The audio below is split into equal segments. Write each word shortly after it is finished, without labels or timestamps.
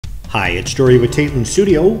Hi, it's Jory with Tatelin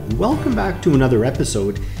Studio. Welcome back to another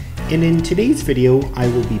episode. And in today's video, I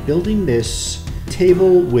will be building this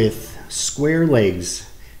table with square legs.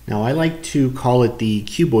 Now, I like to call it the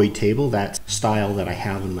Cuboid table, that style that I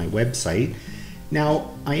have on my website.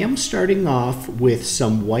 Now, I am starting off with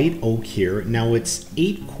some white oak here. Now, it's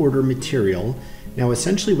 8/4 material. Now,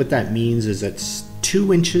 essentially what that means is it's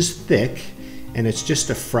 2 inches thick, and it's just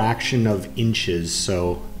a fraction of inches.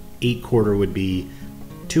 So 8/4 would be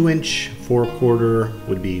 2 inch, 4/4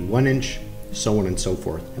 would be 1 inch, so on and so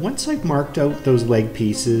forth. Once I've marked out those leg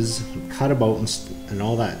pieces, cut them out and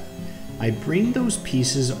all that, I bring those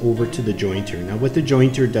pieces over to the jointer. Now what the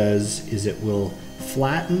jointer does is it will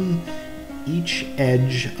flatten each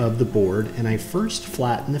edge of the board, and I first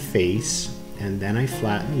flatten the face and then I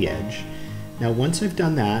flatten the edge. Now once I've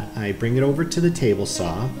done that, I bring it over to the table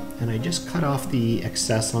saw and I just cut off the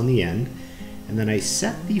excess on the end. And then I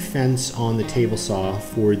set the fence on the table saw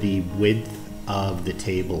for the width of the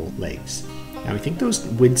table legs. Now I think those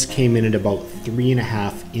widths came in at about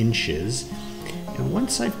 3.5 inches. And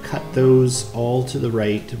once I've cut those all to the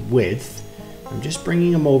right width, I'm just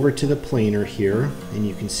bringing them over to the planer here. And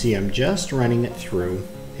you can see I'm just running it through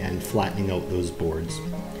and flattening out those boards.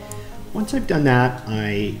 Once I've done that,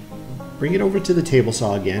 I bring it over to the table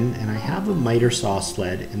saw again, and I have a miter saw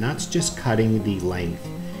sled, and that's just cutting the length.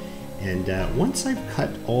 And once I've cut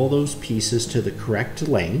all those pieces to the correct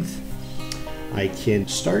length, I can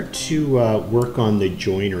start to work on the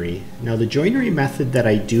joinery. Now the joinery method that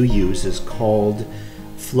I do use is called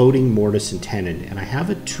floating mortise and tenon. And I have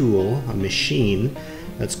a tool, a machine,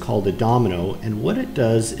 that's called a domino. And what it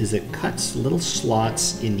does is it cuts little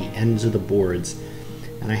slots in the ends of the boards.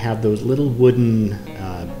 And I have those little wooden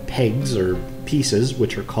pegs or pieces,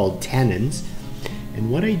 which are called tenons. And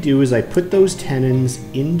what I do is I put those tenons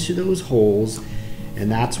into those holes, and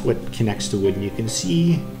that's what connects the wood. And you can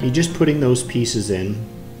see me just putting those pieces in.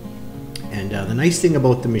 And the nice thing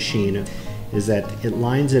about the machine is that it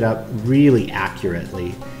lines it up really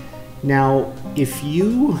accurately. Now, if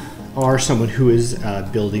you are someone who is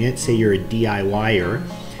building it, say you're a DIYer,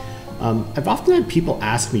 I've often had people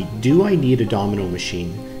ask me, do I need a domino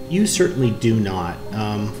machine? You certainly do not.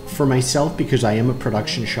 For myself, because I am a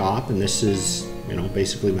production shop, and this is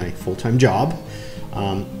basically my full-time job,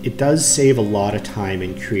 it does save a lot of time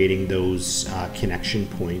in creating those connection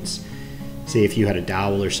points. Say if you had a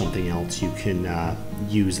dowel or something else, you can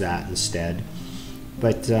use that instead.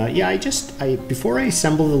 But yeah, before I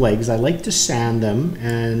assemble the legs, I like to sand them,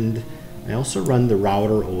 and I also run the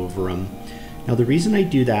router over them. Now the reason I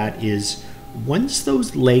do that is once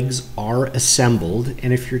those legs are assembled,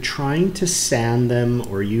 and if you're trying to sand them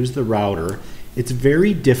or use the router, it's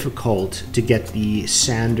very difficult to get the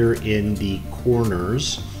sander in the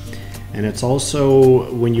corners. And it's also,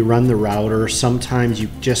 when you run the router, sometimes you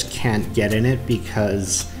just can't get in it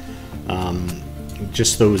because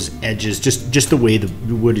just those edges, just the way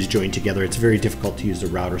the wood is joined together, it's very difficult to use the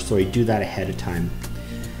router. So I do that ahead of time.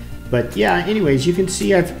 But yeah, anyways, you can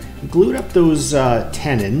see I've glued up those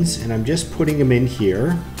tenons, and I'm just putting them in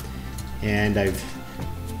here. And I've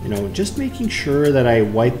just making sure that I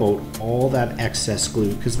wipe out all that excess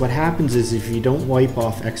glue, because what happens is if you don't wipe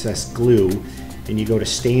off excess glue and you go to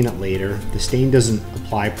stain it later, the stain doesn't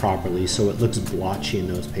apply properly, so it looks blotchy in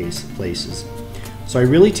those places. So I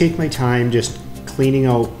really take my time just cleaning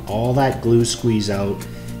out all that glue squeeze out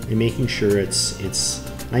and making sure it's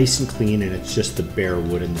nice and clean, and it's just the bare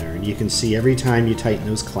wood in there. And you can see every time you tighten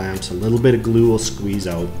those clamps, a little bit of glue will squeeze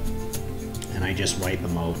out, and I just wipe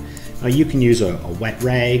them out. You can use a wet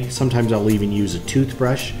rag. Sometimes I'll even use a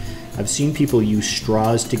toothbrush. I've seen people use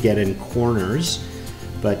straws to get in corners,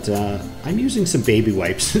 but I'm using some baby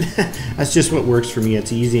wipes. That's just what works for me.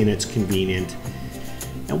 It's easy and it's convenient.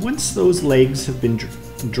 Now once those legs have been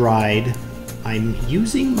dried, I'm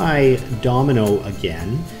using my domino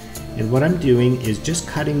again, and what I'm doing is just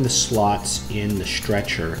cutting the slots in the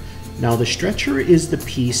stretcher. Now the stretcher is the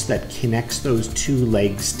piece that connects those two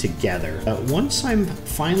legs together. Once I'm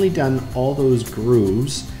finally done all those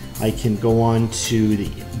grooves, I can go on to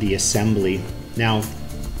the assembly. Now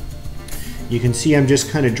you can see I'm just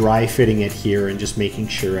kind of dry fitting it here and just making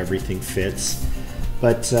sure everything fits.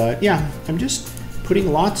 But yeah, I'm just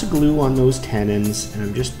putting lots of glue on those tenons, and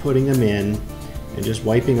I'm just putting them in and just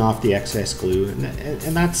wiping off the excess glue.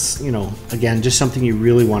 And that's, again, just something you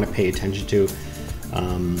really want to pay attention to.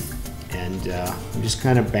 I'm just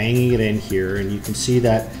kind of banging it in here, and you can see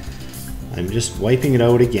that I'm just wiping it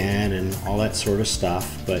out again and all that sort of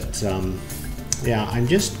stuff. But yeah, I'm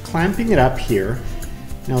just clamping it up here.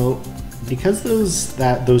 Now, because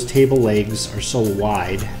those table legs are so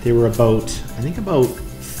wide, they were about, I think about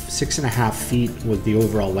 6.5 feet was the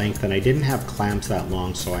overall length, and I didn't have clamps that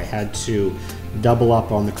long, so I had to double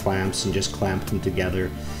up on the clamps and just clamp them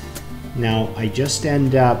together. Now I just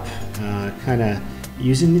end up kind of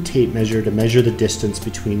using the tape measure to measure the distance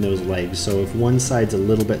between those legs. So if one side's a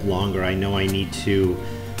little bit longer, I know I need to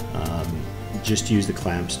just use the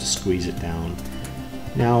clamps to squeeze it down.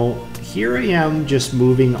 Now here I am just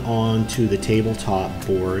moving on to the tabletop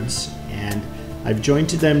boards, and I've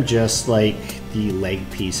jointed them just like the leg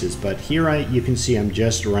pieces, but here you can see I'm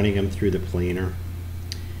just running them through the planer.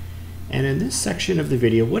 And in this section of the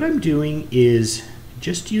video, what I'm doing is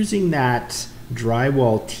just using that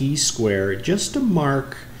drywall T-square just to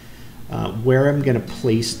mark where I'm going to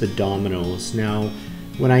place the dominoes. Now,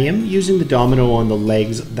 when I am using the domino on the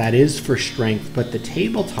legs, that is for strength, but the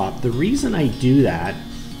tabletop, the reason I do that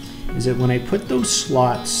is that when I put those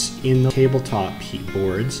slots in the tabletop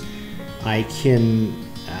boards, I can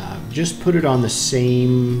just put it on the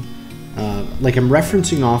same, like I'm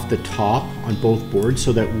referencing off the top on both boards,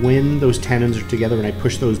 so that when those tenons are together, when I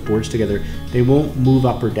push those boards together, they won't move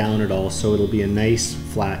up or down at all, so it'll be a nice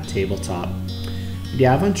flat tabletop.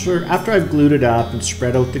 Yeah, after I've glued it up and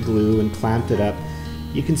spread out the glue and clamped it up,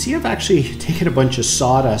 you can see I've actually taken a bunch of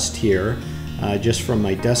sawdust here, just from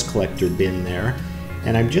my dust collector bin there,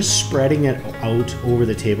 and I'm just spreading it out over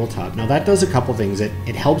the tabletop. Now that does a couple things. It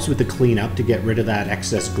helps with the cleanup to get rid of that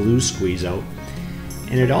excess glue squeeze out.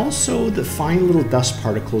 And it also, the fine little dust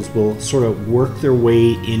particles will sort of work their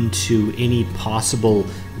way into any possible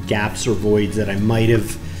gaps or voids that I might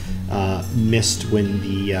have missed when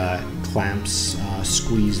the clamps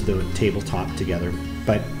squeeze the tabletop together.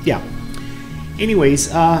 But yeah.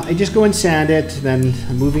 Anyways, I just go and sand it, then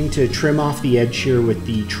I'm moving to trim off the edge here with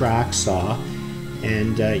the track saw.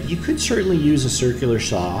 And you could certainly use a circular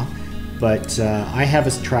saw, but I have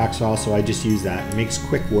a track saw, so I just use that. It makes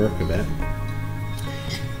quick work of it.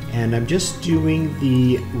 And I'm just doing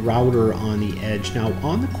the router on the edge. Now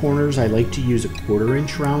on the corners, I like to use a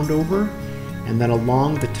 1/4" round over, and then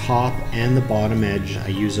along the top and the bottom edge, I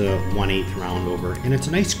use a 1/8 round over. And it's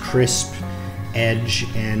a nice crisp edge,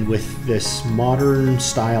 and with this modern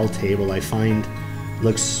style table, I find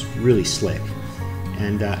looks really slick.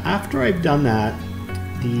 And after I've done that,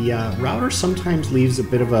 the router sometimes leaves a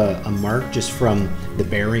bit of a mark just from the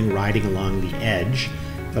bearing riding along the edge,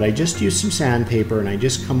 but I just use some sandpaper and I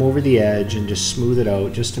just come over the edge and just smooth it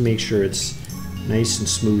out just to make sure it's nice and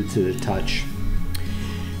smooth to the touch.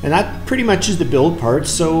 And that pretty much is the build part.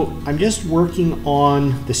 So I'm just working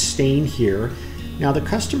on the stain here. Now the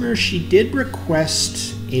customer, she did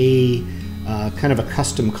request a kind of a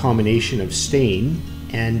custom combination of stain,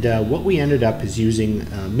 and what we ended up is using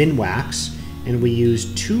Minwax, and we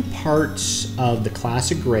used 2 parts of the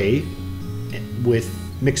classic gray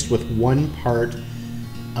mixed with 1 part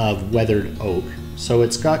of weathered oak. So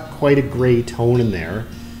it's got quite a gray tone in there,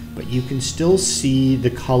 but you can still see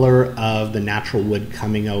the color of the natural wood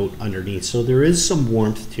coming out underneath. So there is some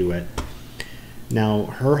warmth to it. Now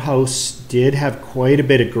her house did have quite a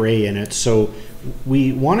bit of gray in it, so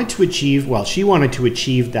we wanted to achieve, well, she wanted to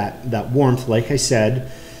achieve that warmth, like I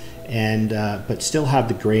said, and but still have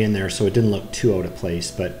the gray in there so it didn't look too out of place.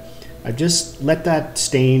 But I've just let that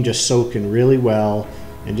stain just soak in really well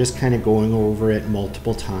and just kind of going over it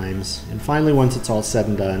multiple times. And finally, once it's all said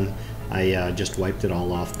and done, I just wiped it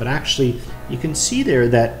all off. But actually, you can see there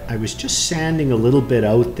that I was just sanding a little bit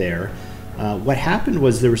out there. What happened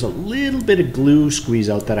was there was a little bit of glue squeeze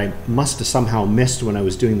out that I must have somehow missed when I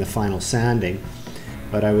was doing the final sanding.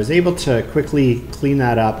 But I was able to quickly clean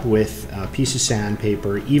that up with a piece of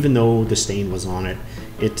sandpaper. Even though the stain was on it,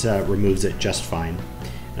 it removes it just fine.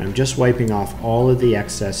 And I'm just wiping off all of the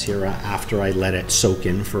excess here after I let it soak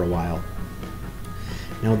in for a while.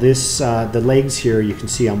 Now this, the legs here, you can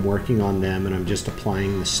see I'm working on them and I'm just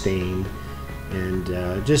applying the stain. And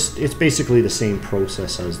it's basically the same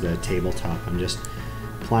process as the tabletop. I'm just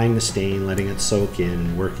applying the stain, letting it soak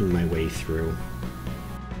in, working my way through.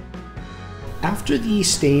 After the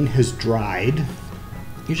stain has dried,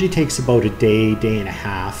 usually takes about a day, day and a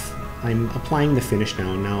half, I'm applying the finish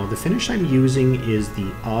now. Now the finish I'm using is the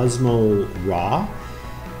Osmo Raw,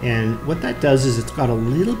 and what that does is it's got a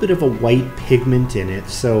little bit of a white pigment in it,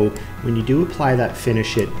 so when you do apply that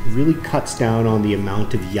finish, it really cuts down on the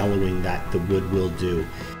amount of yellowing that the wood will do.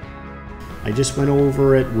 I just went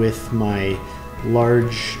over it with my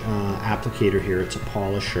large applicator here. It's a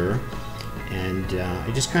polisher, and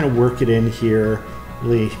I just kind of work it in here,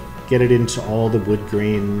 really get it into all the wood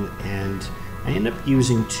grain, and I end up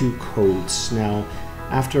using 2 coats. Now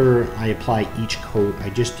after I apply each coat, I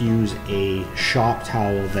just use a shop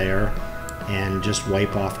towel there and just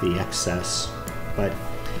wipe off the excess. But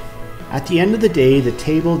At the end of the day, the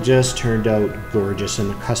table just turned out gorgeous and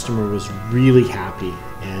the customer was really happy.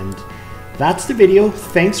 And that's the video.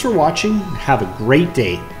 Thanks for watching. Have a great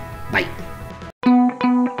day. Bye.